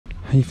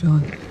How you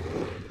feeling? Okay,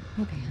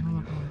 I don't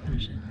know if I want to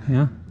finish it.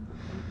 Yeah?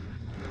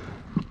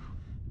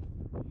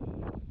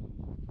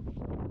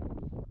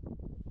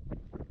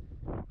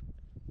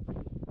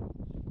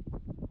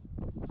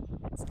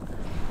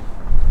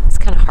 It's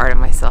kind of hard on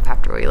myself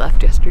after we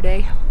left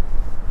yesterday,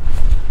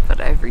 but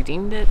I've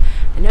redeemed it.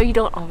 I know you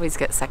don't always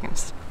get second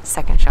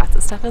shots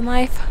at stuff in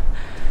life,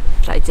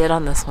 but I did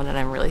on this one, and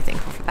I'm really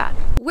thankful for that.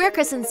 We're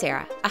Chris and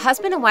Sarah, a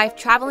husband and wife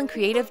traveling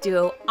creative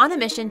duo on a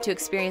mission to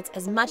experience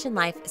as much in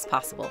life as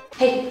possible.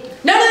 Hey,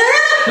 no!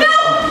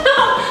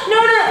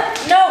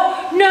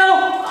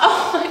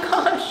 Oh my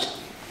gosh.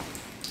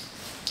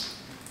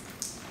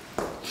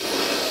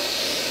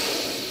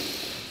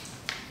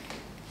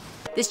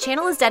 This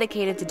channel is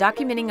dedicated to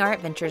documenting our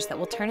adventures that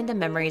will turn into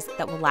memories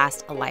that will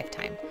last a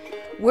lifetime.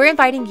 We're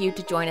inviting you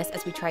to join us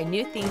as we try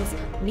new things,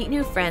 meet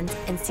new friends,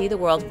 and see the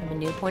world from a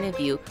new point of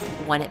view,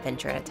 one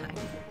adventure at a time.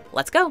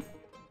 Let's go!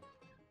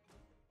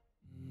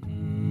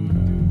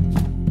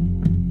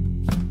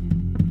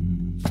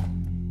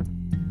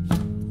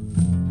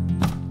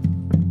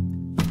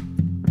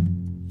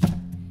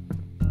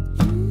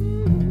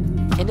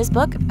 In his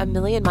book, A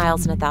Million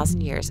Miles in a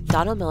Thousand Years,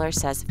 Donald Miller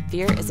says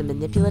fear is a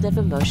manipulative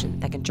emotion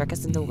that can trick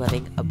us into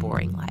living a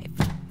boring life.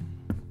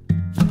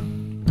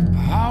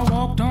 I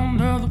walked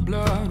under the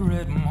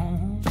blood-red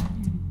moon,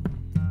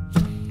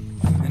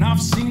 and I've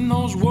seen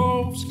those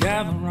wolves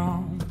gather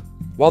round.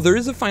 While there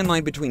is a fine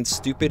line between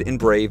stupid and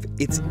brave,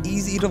 it's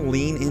easy to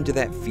lean into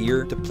that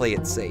fear to play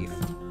it safe.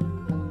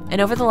 And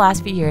over the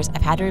last few years,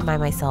 I've had to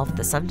remind myself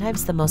that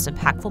sometimes the most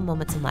impactful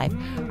moments in life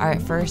are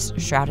at first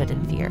shrouded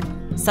in fear.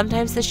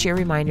 Sometimes the sheer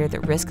reminder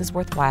that risk is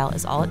worthwhile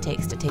is all it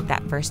takes to take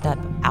that first step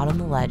out on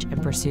the ledge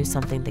and pursue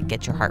something that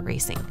gets your heart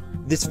racing.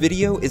 This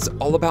video is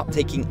all about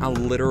taking a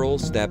literal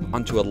step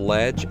onto a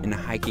ledge and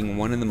hiking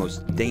one of the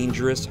most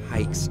dangerous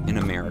hikes in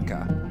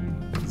America,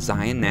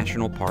 Zion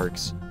National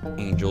Park's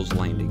Angel's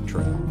Landing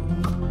Trail.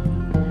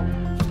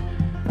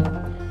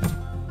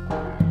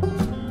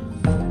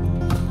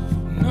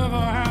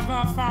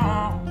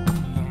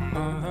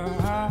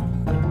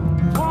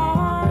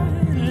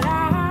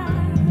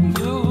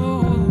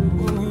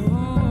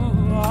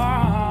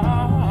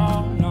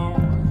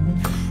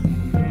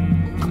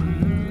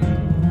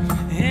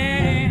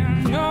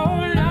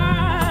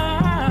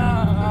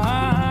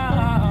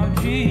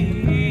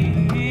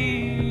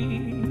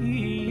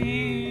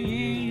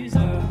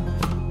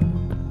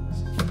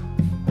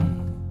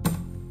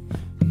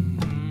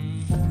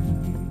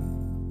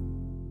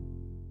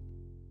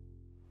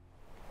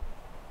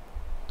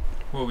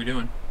 What are we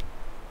doing?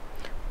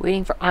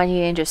 Waiting for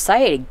Anya and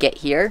Josiah to get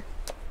here.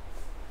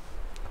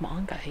 Come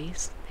on,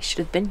 guys. They should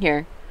have been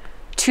here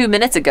 2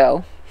 minutes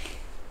ago.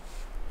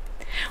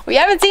 We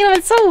haven't seen them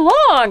in so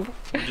long.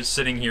 We're just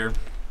sitting here,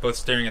 both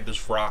staring at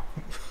this rock.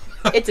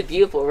 It's a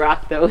beautiful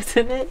rock, though,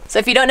 isn't it? So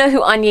if you don't know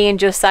who Anya and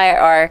Josiah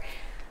are,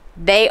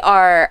 they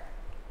are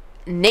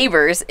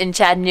neighbors in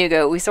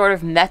Chattanooga. We sort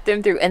of met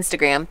them through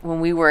Instagram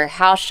when we were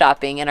house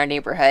shopping in our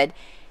neighborhood.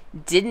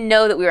 Didn't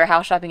know that we were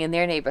house shopping in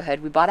their neighborhood.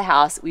 We bought a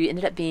house. We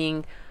ended up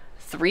being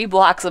 3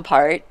 blocks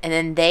apart, and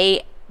then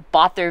they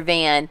bought their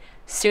van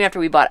soon after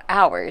we bought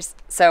ours.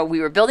 So we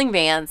were building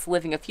vans,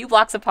 living a few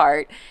blocks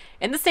apart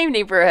in the same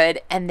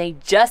neighborhood, and they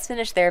just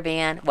finished their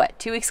van. What,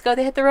 2 weeks ago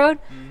they hit the road?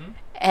 Mm-hmm.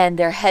 And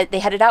they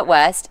headed out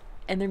west,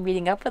 and they're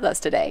meeting up with us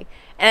today.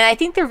 And I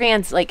think their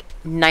van's like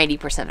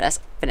 90%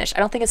 finished. I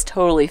don't think it's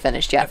totally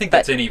finished yet. I think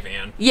that's any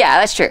van. Yeah,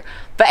 that's true.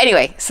 But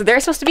anyway, so they're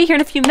supposed to be here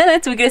in a few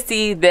minutes. We get to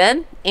see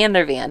them and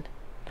their van.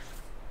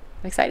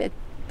 I'm excited.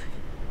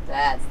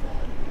 That's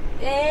them.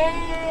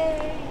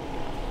 Yay!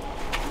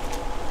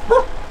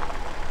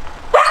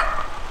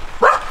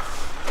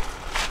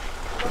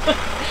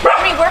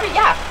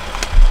 Yeah.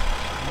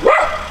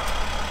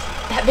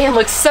 That van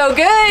looks so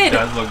good. It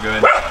does look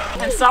good.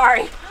 I'm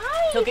sorry.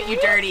 He'll get you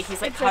dirty.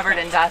 He's like covered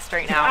in dust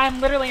right now.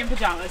 I'm literally in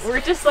pajamas. We're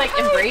just like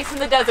embracing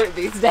the desert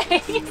these days.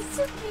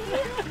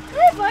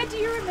 Why do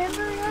you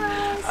remember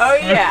us? Oh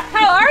yeah.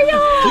 How are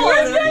y'all?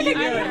 We're doing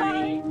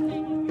good.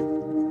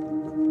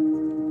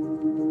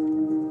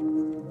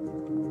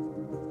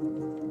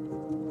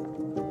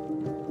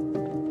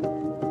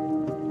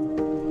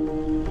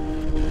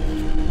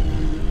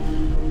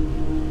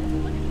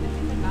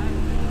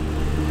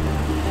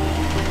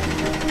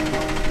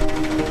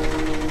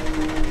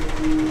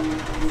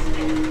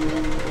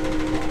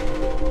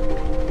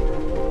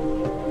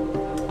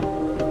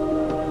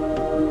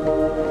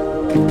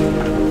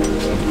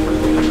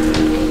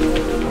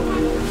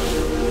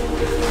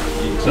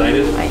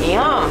 Excited? I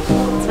am.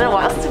 It's been a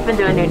while since we've been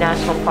to a new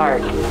national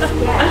park.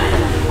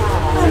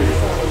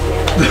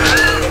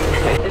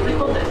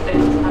 Physical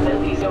distance of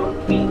at least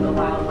 2 feet of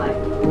wildlife.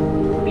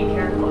 Be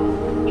careful.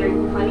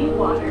 Drink plenty of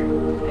water,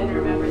 and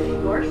remember that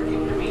your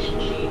information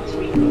sheet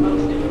speaks the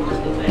most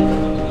important thing.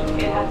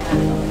 It has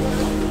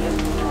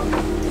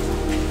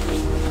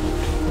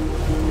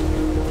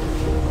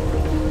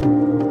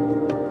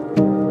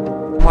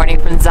Morning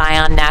from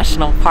Zion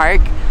National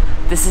Park.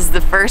 This is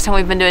the first time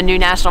we've been to a new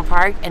national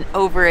park in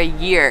over a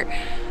year.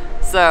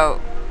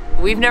 So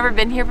we've never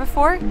been here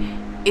before,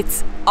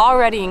 It's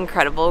already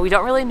incredible. We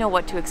don't really know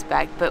what to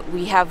expect, but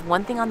we have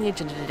one thing on the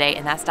agenda today,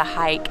 and that's to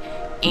hike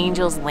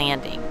Angel's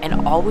Landing.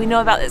 And all we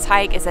know about this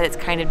hike is that it's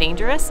kind of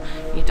dangerous.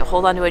 You have to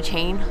hold onto a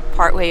chain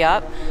part way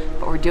up,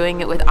 but we're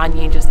doing it with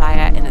Anya and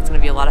Josiah, and it's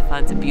gonna be a lot of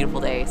fun. It's a beautiful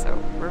day, so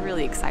we're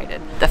really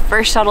excited. The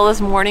first shuttle this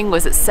morning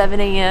was at 7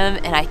 a.m.,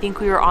 and I think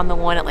we were on the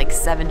one at like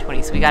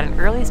 7:20, so we got an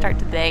early start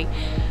today,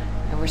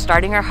 and we're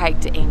starting our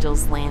hike to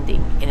Angel's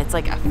Landing. And it's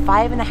like a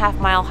 5.5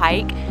 mile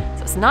hike,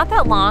 so it's not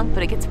that long,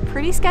 but it gets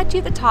pretty sketchy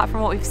at the top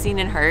from what we've seen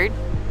and heard.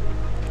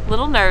 A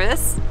little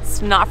nervous.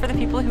 It's not for the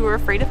people who are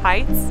afraid of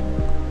heights.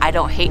 I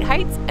don't hate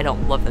heights, I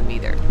don't love them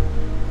either.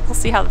 We'll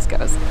see how this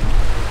goes.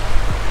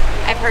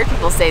 I've heard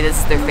people say this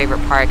is their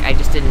favorite park, I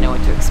just didn't know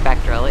what to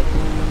expect really.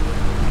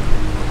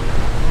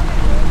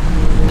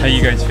 How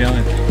you guys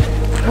feeling?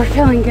 We're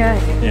feeling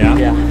good. Yeah?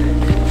 Yeah.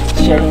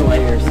 Shedding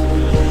layers.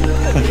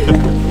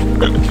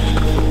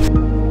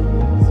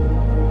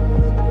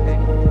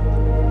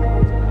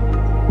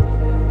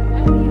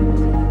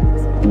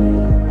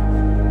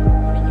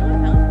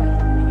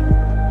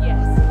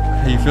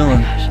 How you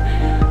feeling?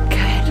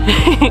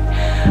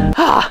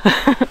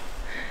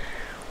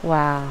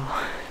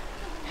 Wow.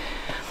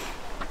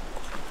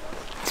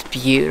 It's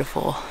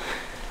beautiful.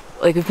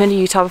 Like, we've been to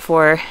Utah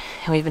before,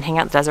 and we've been hanging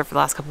out in the desert for the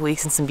last couple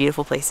weeks in some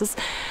beautiful places.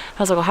 I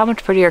was like, well, how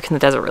much prettier can the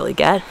desert really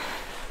get?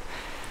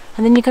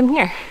 And then you come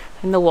here,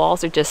 and the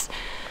walls are just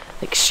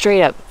like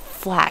straight up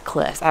flat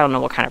cliffs. I don't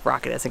know what kind of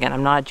rock it is. Again,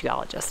 I'm not a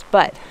geologist,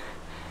 but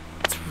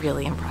it's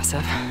really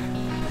impressive.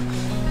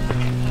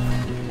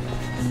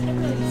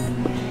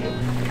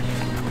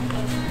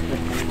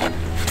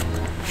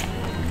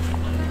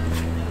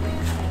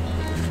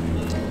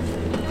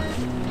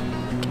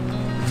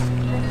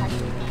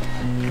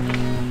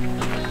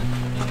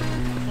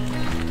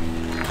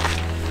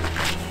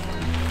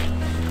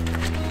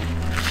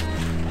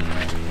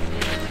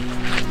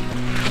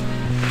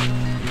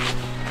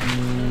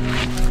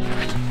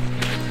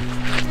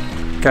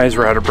 Guys,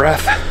 we're out of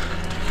breath.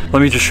 Let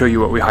me just show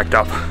you what we hiked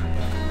up.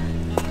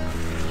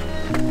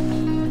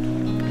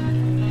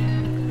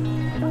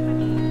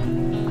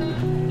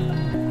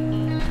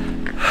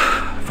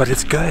 But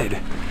it's good.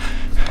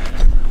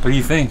 What do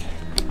you think?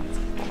 It's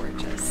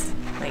gorgeous.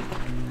 Like,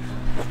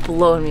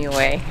 blowing me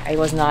away. I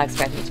was not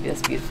expecting it to be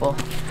this beautiful.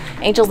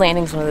 Angel's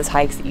Landing is one of those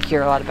hikes that you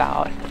hear a lot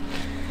about.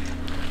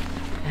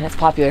 And it's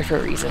popular for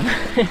a reason.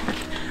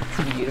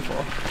 It's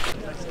beautiful.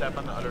 Step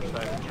on the other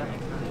side of the train.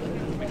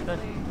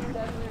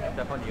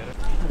 Step on the other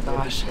side. Oh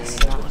gosh, this is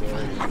not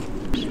fun.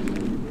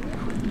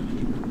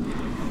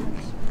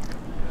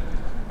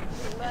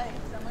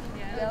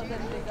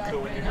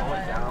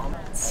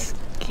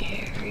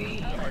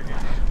 Scary.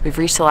 We've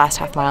reached the last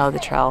half mile of the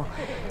trail,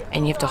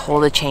 and you have to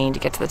hold a chain to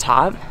get to the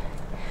top.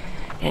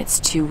 And it's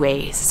 2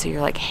 ways, so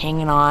you're like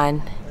hanging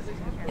on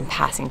and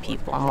passing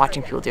people. I'm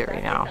watching people do it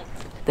right now.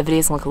 The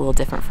video's gonna look a little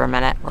different for a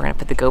minute. We're gonna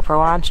put the GoPro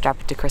on,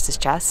 strap it to Chris's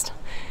chest,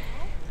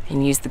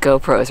 and use the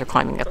GoPro as we're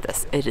climbing up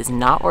this. It is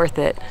not worth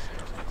it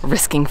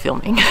risking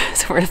filming.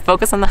 So we're gonna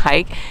focus on the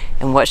hike,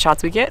 and what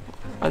shots we get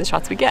are the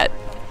shots we get.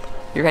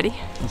 You ready?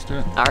 Let's do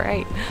it. All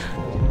right.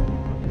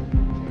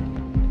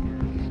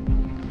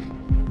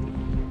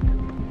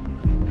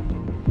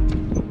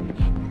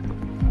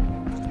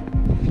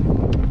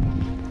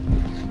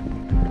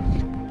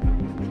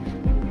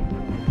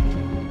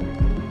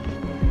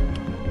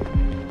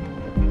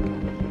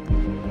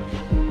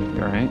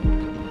 You all right?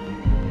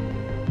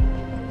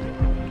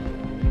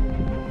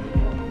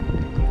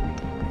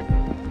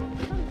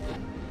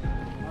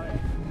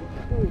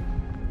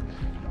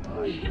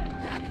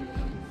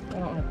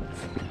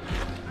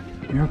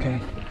 You're okay.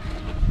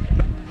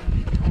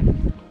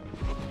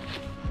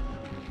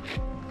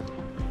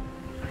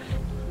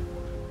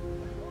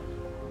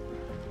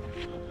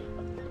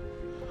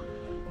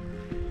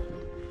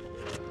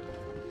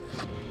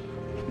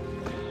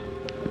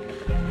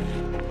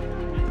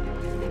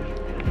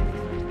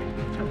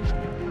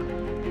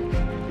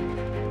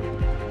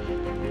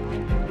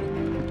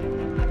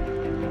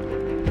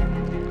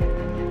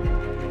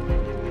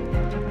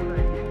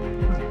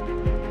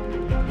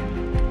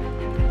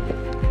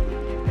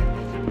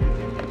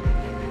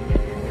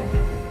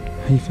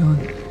 How you feeling?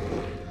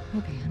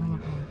 Okay, I don't know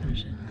how to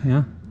finish it.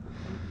 Yeah?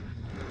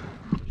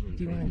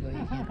 Do you want to go? You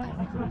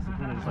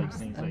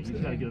can't. You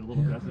gotta get a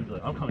little aggressive and be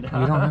like, I'm coming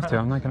down. You don't have to.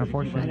 I'm not gonna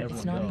force you.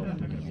 It's not even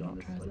me. I don't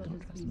trust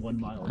it. 1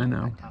 mile. I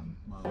know.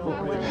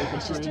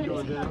 It's just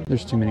a...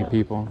 There's too many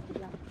people.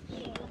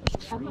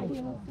 I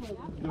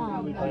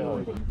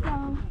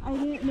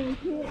didn't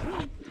make it.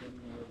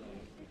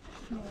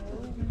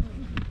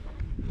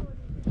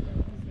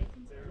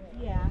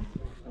 Yeah,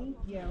 thank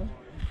you.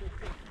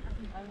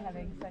 I'm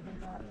having second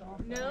thoughts.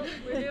 No,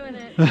 we're doing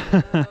it.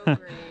 Oh, great.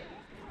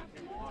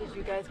 Did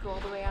you guys go all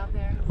the way out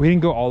there? We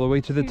didn't go all the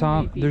way to the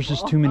top. There's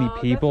just too many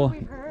people.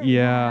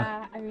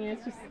 Yeah. I mean,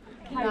 it's just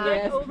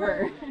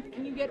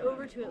Can you get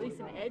over to at least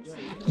an edge? So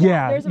you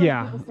can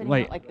Yeah.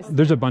 Like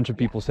there's a bunch of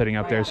people sitting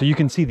up there, so you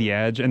can see the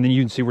edge, and then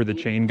you can see where the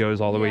chain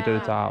goes all the way to the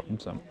top.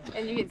 And so.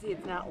 And you can see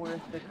it's not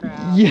worth the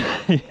crowd. Yeah.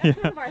 Yeah.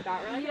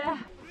 Yeah.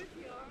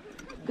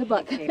 Good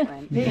luck. Okay,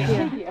 friend.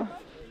 Thank you. All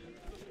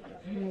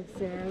right,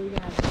 Sarah, we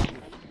got it.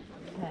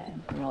 Okay.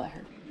 I'm gonna let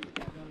her.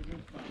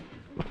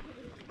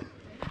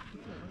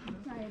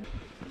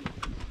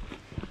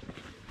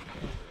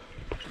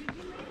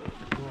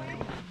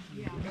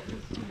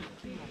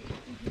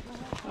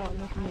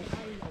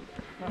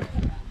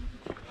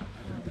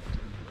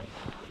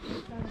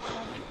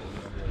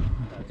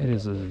 It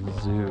is a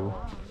zoo.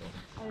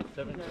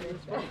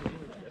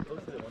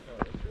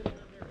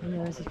 I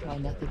know this is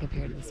probably nothing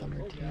compared to the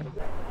summer too.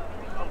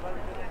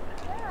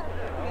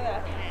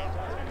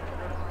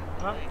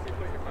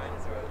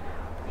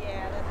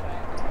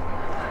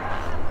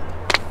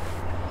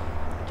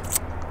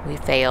 We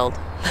failed.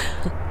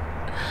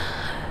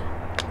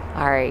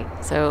 Alright,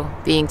 so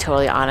being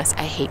totally honest,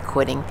 I hate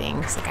quitting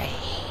things. Like, I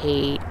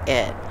hate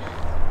it.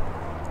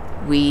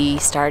 We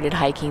started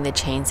hiking the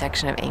chain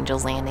section of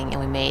Angel's Landing and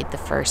we made the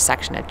first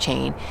section of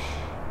chain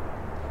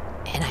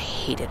and I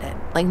hated it.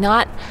 Like,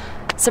 not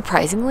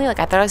surprisingly, like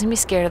I thought I was gonna be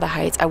scared of the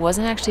heights. I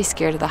wasn't actually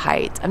scared of the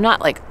heights. I'm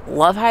not like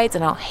love heights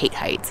and I don't hate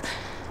heights.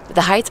 But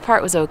the heights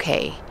part was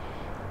okay.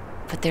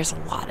 But there's a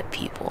lot of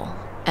people.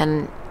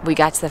 And we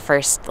got to the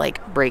first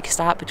like break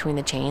stop between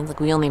the chains.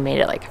 Like, we only made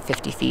it like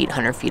 50 feet,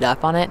 100 feet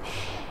up on it.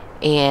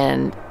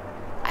 And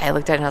I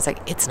looked at it and I was like,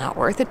 it's not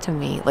worth it to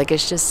me. Like,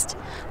 it's just,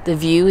 the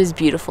view is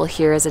beautiful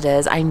here as it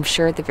is. I'm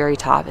sure at the very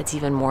top it's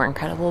even more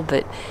incredible,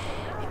 but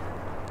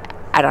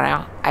I don't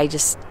know. I'd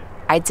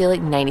say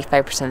like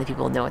 95% of the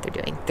people know what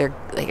they're doing. They're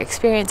like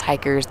experienced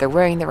hikers. They're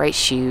wearing the right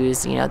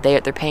shoes. You know,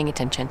 they're paying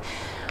attention.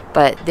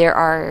 But there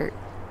are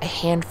a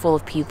handful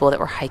of people that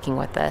were hiking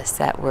with us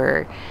that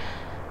were,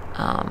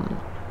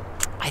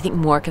 I think,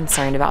 more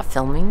concerned about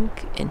filming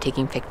and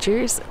taking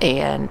pictures.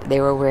 And they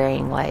were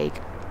wearing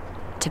like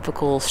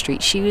typical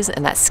street shoes,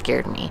 and that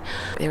scared me.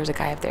 There was a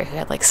guy up there who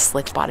had like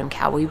slick bottom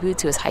cowboy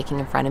boots who was hiking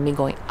in front of me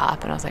going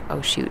up, and I was like,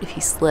 oh shoot, if he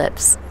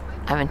slips,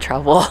 I'm in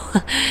trouble.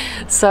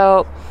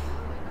 So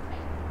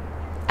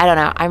I don't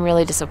know, I'm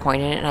really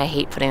disappointed, and I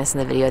hate putting this in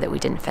the video that we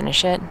didn't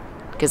finish it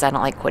because I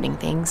don't like quitting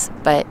things,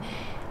 but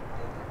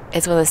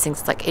it's one of those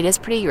things, like, it is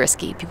pretty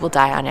risky. People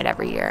die on it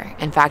every year.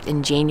 In fact,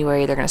 in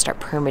January they're going to start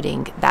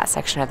permitting that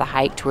section of the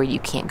hike to where you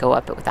can't go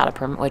up it without a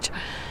permit, which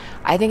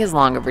I think is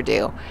long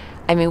overdue.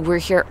 I mean, we're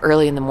here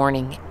early in the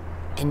morning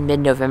in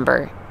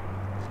mid-November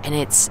and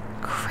it's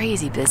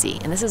crazy busy,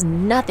 and this is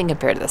nothing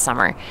compared to the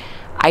summer.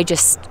 I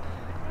don't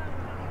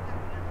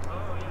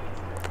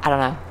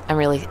know. I'm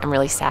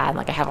really sad.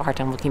 Like, I have a hard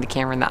time looking the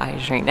camera in the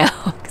eyes right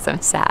now because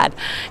I'm sad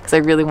because I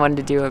really wanted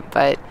to do it,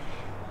 but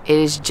it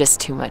is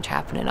just too much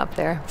happening up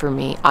there for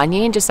me.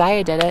 Anya and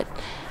Josiah did it,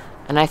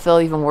 and I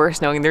feel even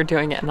worse knowing they're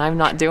doing it and I'm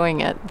not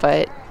doing it,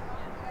 but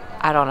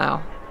I don't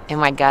know. In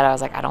my gut, I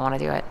was like, I don't want to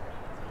do it.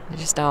 I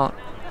just don't.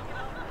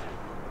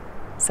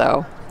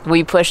 So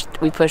we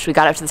pushed, we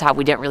got up to the top.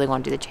 We didn't really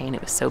want to do the chain.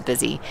 It was so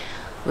busy.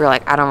 We were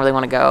like, I don't really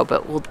want to go,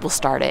 but we'll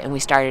start it. And we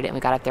started it, and we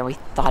got up there, and we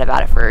thought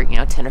about it for,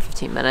 10 or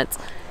 15 minutes,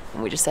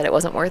 and we just said it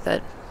wasn't worth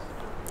it.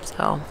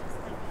 So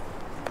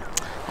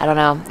I don't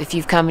know. If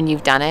you've come and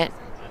you've done it,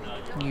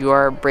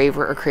 you're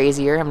braver or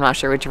crazier. I'm not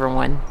sure whichever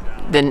one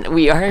than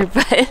we are,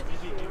 but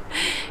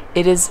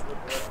it is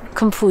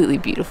completely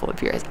beautiful up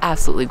here. It's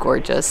absolutely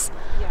gorgeous.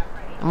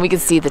 And we can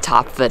see the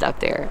top of it up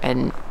there,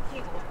 and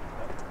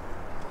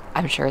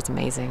I'm sure it's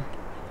amazing.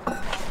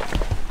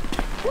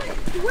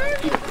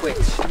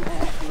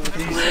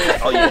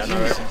 Oh yeah,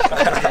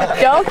 no.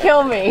 Don't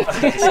kill me.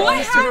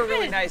 What happened?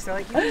 Really nice. They're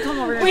like, you can come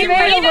over here. We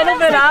made a little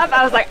bit up.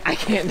 I was like, I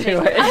can't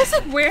do it. I was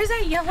like, where's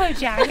that yellow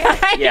jacket?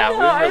 Yeah,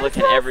 we were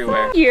looking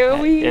everywhere.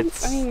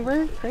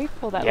 We're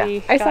grateful that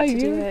we I got saw to you.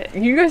 do it.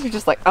 You guys were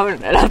just like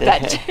owning it up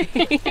that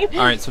chain.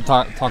 All right, so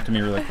talk to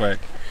me really quick.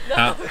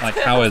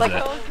 How is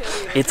it?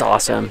 It's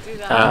awesome.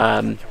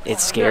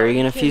 It's scary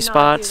in a few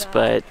spots,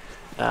 but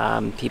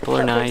people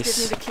are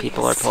nice.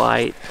 People are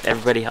polite.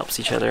 Everybody helps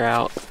each other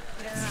out.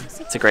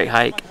 It's a great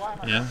hike.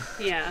 Yeah.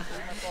 Yeah.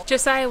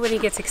 Josiah, when he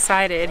gets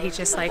excited, he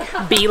just like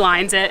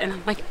beelines it, and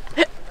I'm like,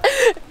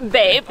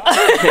 babe,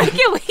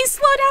 can we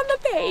slow down the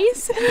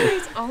pace?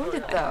 He's owned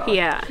it though.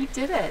 Yeah. He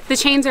did it. The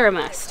chains are a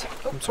must.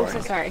 I'm sorry.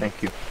 so sorry.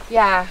 Thank you.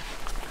 Yeah.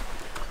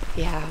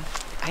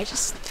 I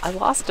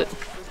lost it.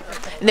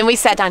 And then we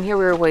sat down here,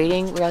 we were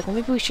waiting. We were like, well,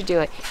 maybe we should do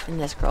it. And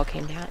this girl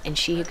came down, and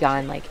she had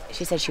gone, like,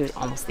 she said she was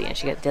almost the end.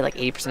 She did like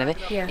 80% of it.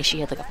 Yeah. And she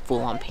had like a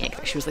full-on panic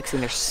attack. She was like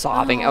sitting there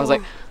sobbing. I was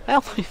like,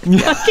 well, I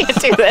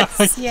can't do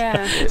this.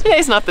 Yeah.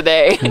 Today's not the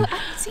day.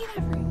 See that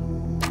ring?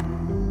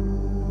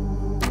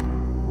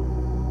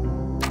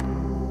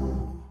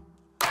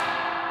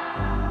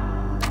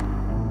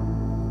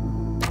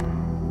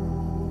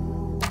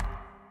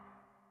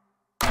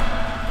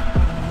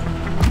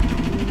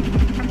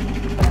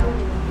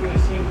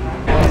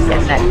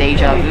 Getting that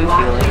deja vu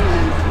feeling.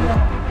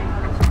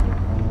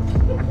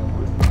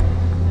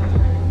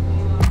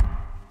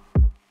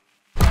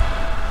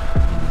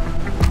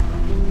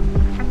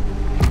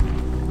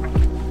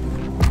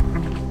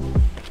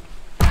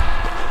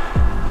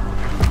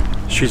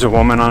 She's a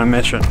woman on a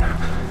mission.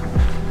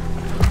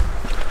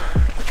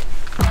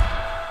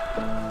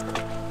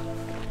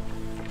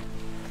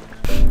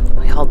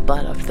 We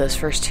those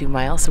first 2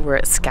 miles, so we're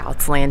at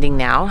Scouts Landing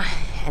now,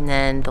 and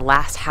then the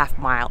last half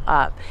mile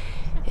up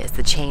is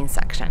the chain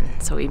section.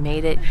 So we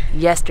made it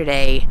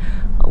yesterday,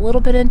 a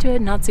little bit into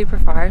it, not super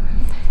far.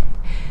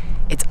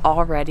 It's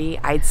already,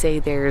 I'd say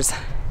there's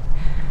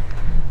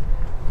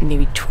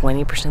maybe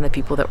 20% of the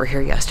people that were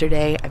here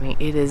yesterday. I mean,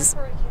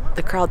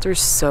 the crowds are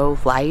so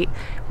light.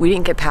 We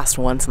didn't get past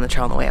once on the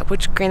trail on the way up,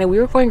 which granted we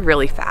were going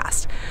really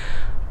fast,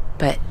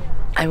 but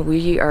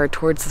we are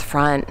towards the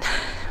front.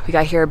 We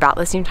got here about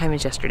the same time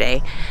as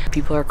yesterday.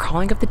 People are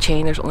crawling up the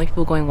chain. There's only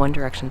people going one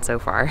direction so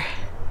far.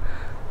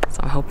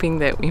 So I'm hoping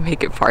that we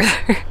make it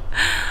farther.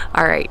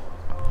 All right,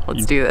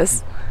 let's do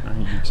this. Are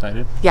you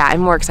excited? Yeah, I'm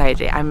more excited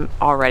today. I'm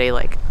already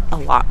like a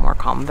lot more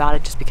calm about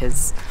it just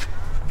because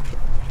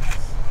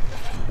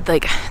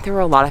like there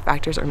were a lot of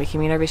factors that were making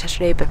me nervous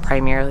yesterday, but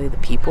primarily the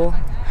people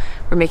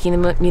were making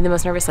me the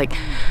most nervous. Like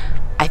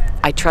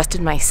I trusted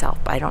myself,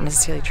 but I don't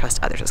necessarily trust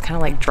others. It's kind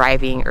of like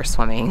driving or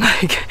swimming.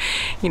 Like,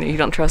 you know, you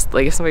don't trust,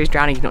 like if somebody's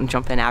drowning, you don't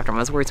jump in after them.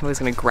 I was worried somebody was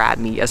gonna grab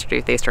me yesterday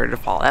if they started to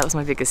fall. That was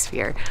my biggest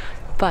fear.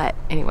 But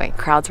anyway,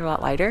 crowds are a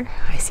lot lighter.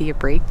 I see a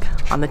break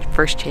on the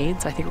first chain,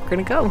 so I think we're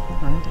gonna go. All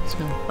right, let's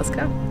go. Let's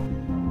go.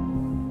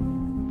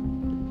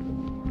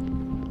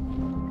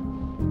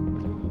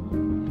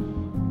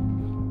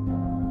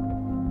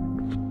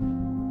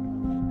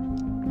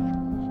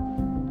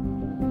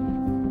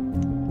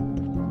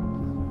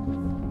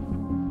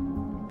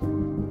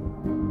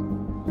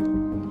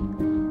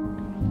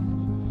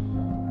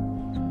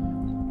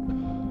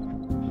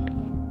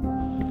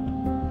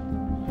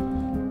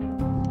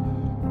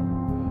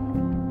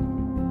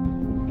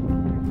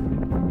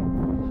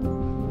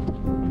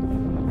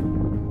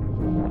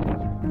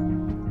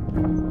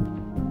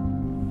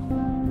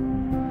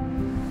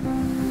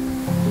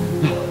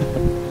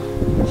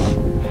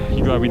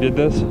 You glad we did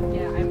this? Yeah,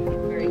 I'm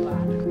very glad.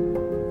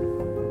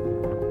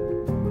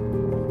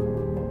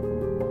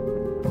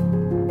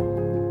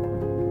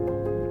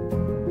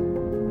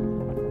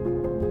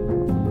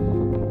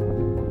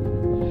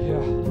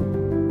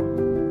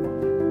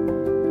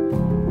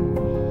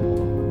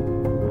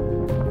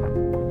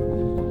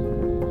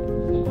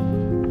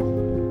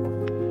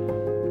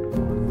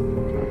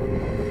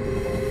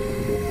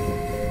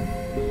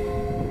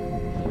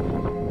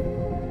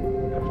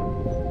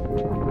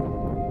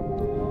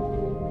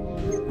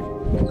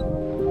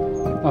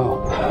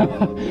 Oh,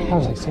 I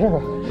was like, Sarah.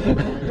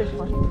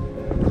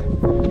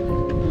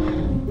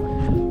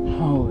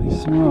 Holy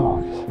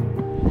smokes.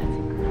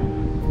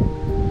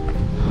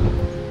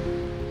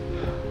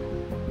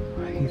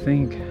 What do you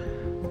think?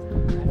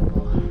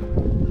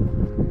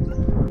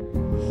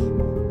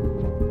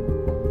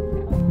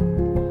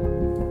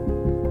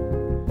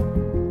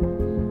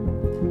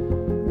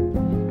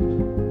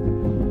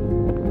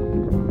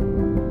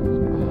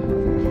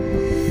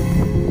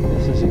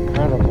 This is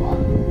incredible.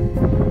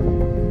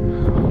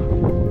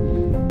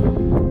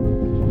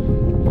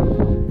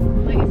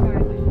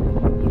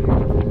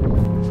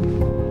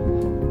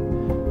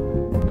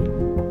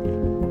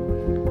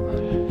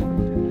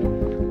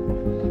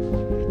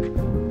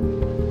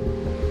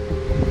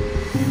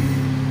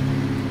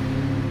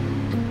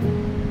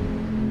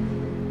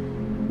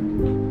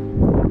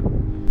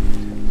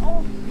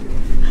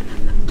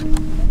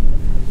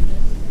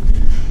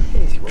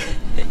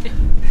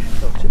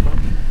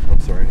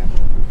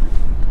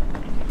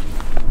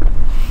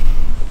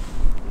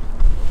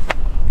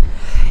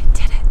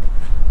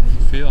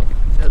 Feel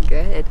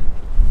good.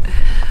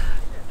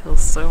 Feels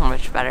so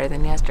much better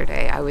than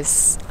yesterday.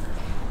 It's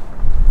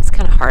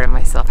kind of hard on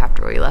myself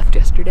after we left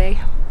yesterday,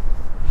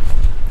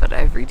 but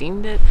I've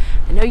redeemed it.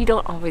 I know you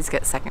don't always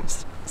get second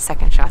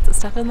shots at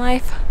stuff in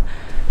life,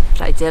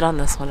 but I did on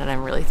this one, and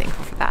I'm really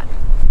thankful for that.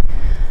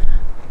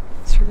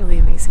 It's a really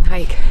amazing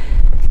hike.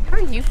 How are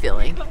you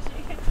feeling?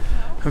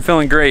 I'm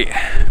feeling great,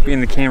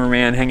 being the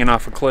cameraman hanging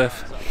off a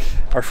cliff.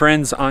 Our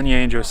friends Anya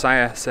and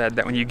Josiah said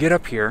that when you get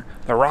up here,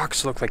 the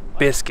rocks look like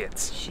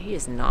biscuits. She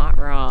is not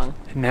wrong.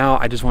 And now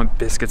I just want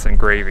biscuits and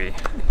gravy.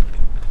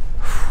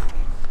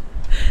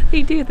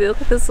 They do. They look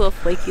like those little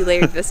flaky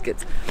layered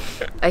biscuits.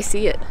 I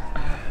see it.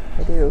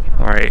 I do.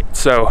 All right,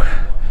 so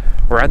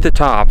we're at the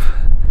top.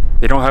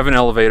 They don't have an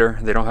elevator.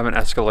 They don't have an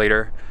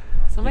escalator.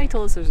 Somebody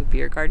told us there was a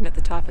beer garden at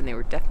the top, and they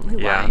were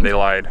definitely lying. Yeah, they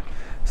lied.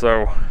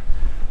 So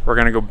we're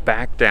gonna go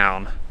back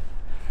down,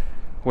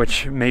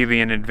 which may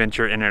be an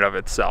adventure in and of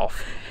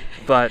itself.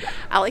 But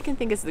all I can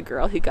think is the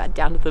girl who got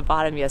down to the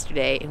bottom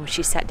yesterday, and when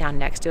she sat down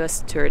next to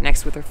us,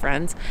 next with her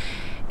friends,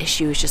 and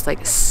she was just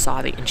like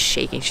sobbing and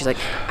shaking. She's like,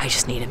 I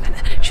just need a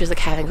minute. She was like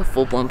having a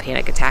full-blown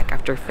panic attack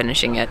after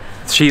finishing it.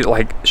 She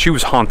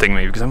was haunting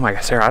me because I'm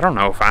like, Sarah, I don't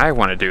know if I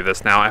want to do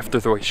this now after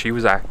the way she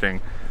was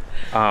acting.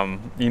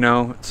 You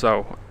know,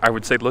 so I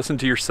would say listen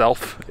to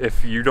yourself.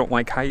 If you don't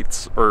like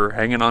heights or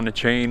hanging on a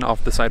chain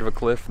off the side of a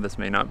cliff, this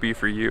may not be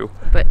for you.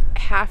 But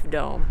Half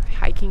Dome,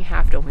 hiking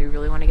Half Dome, we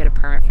really want to get a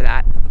permit for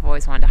that. I've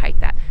always wanted to hike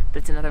that, but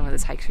it's another one of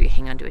those hikes where you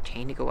hang onto a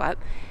chain to go up.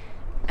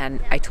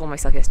 And I told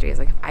myself yesterday, I was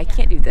like, if I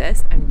can't do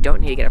this, I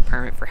don't need to get a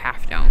permit for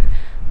Half Dome.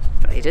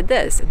 But I did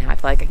this, and now I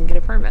feel like I can get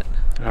a permit.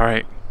 All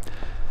right,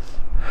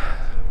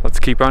 let's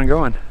keep on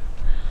going.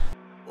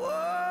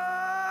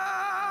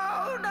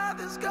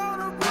 Nothing's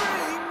gonna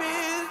bring me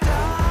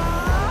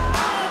down.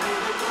 I'll be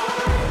the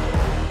glory.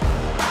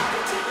 I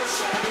can take the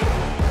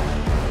shame.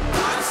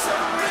 Put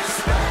some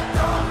respect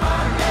on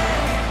my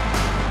name.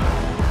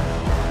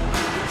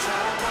 You can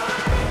try to burn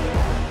me.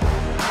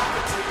 I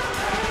can take the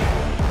pain.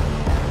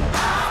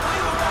 I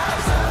will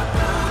rise up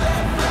through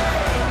that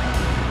flame.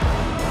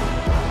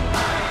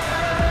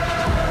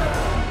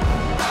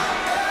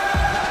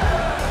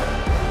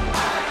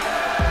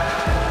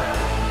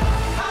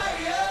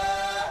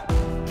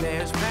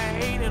 There's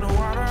pain in the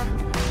water.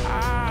 I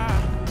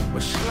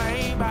was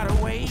slain by the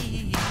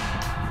wave.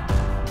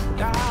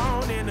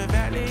 Down in the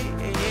valley,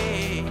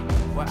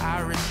 where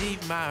I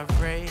received my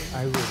praise.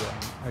 I will.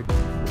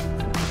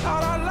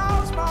 Thought I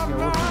lost my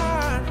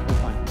mind.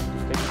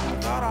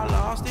 Thought I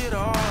lost it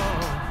all.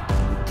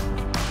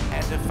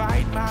 Had to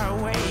fight my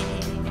way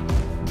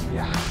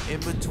in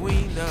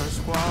between the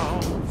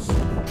squalls.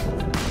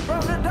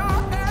 From the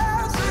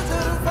darkness into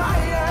the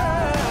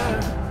fire,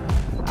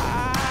 I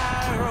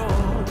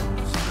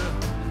rose.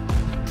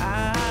 I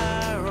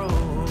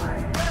rose.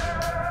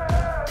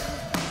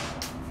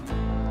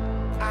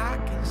 I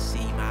can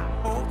see my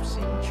hopes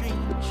and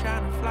dreams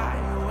trying to fly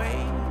away.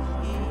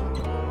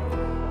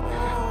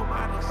 Oh,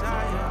 my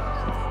desires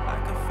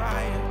like a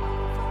fire,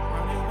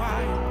 running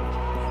wild,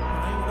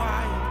 running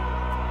wild.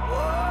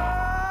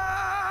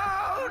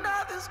 Oh,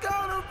 nothing's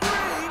gonna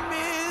bring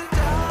me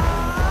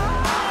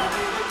down. I'll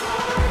be the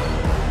glory.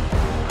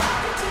 I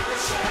can take the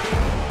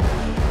shame.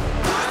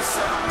 Put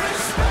some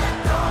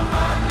respect on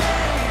my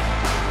name.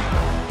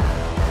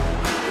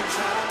 You can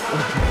try to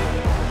burn me.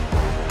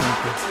 I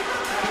can take the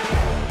pain.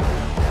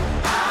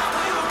 I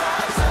will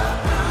rise up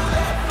through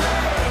that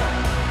flame.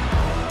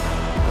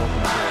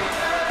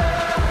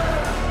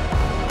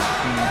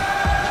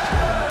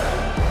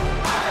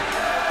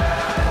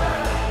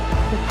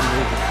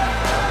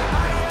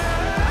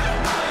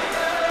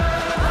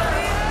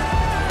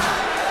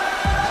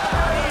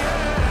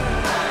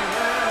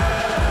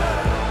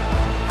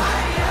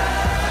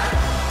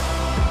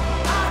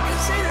 I can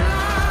see the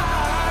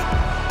light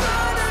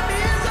burning me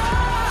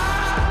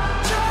inside,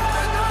 trying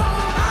to go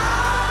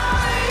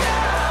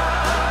higher,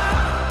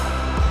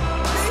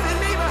 leaving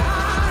me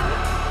behind,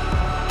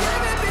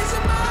 giving peace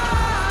of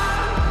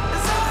mind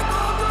as I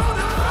go through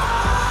the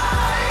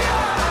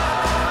fire.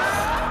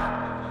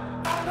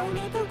 I don't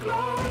need the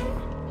glory,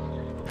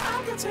 I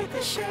can take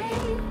the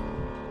shame.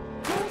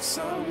 Put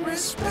some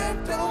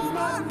respect on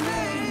my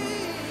name.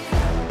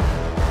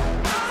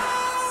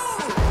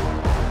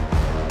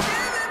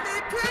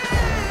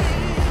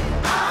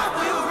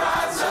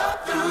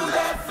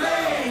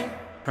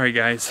 All right,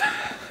 guys,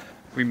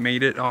 we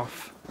made it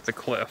off the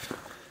cliff.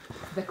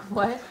 The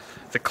what?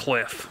 The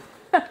cliff.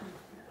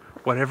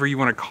 Whatever you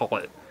want to call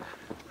it.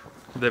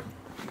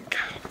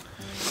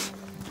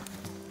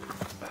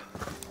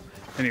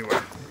 Anyway.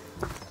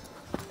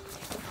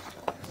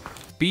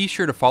 Be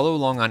sure to follow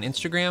along on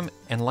Instagram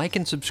and like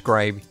and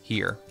subscribe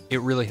here. It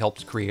really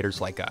helps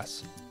creators like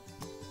us.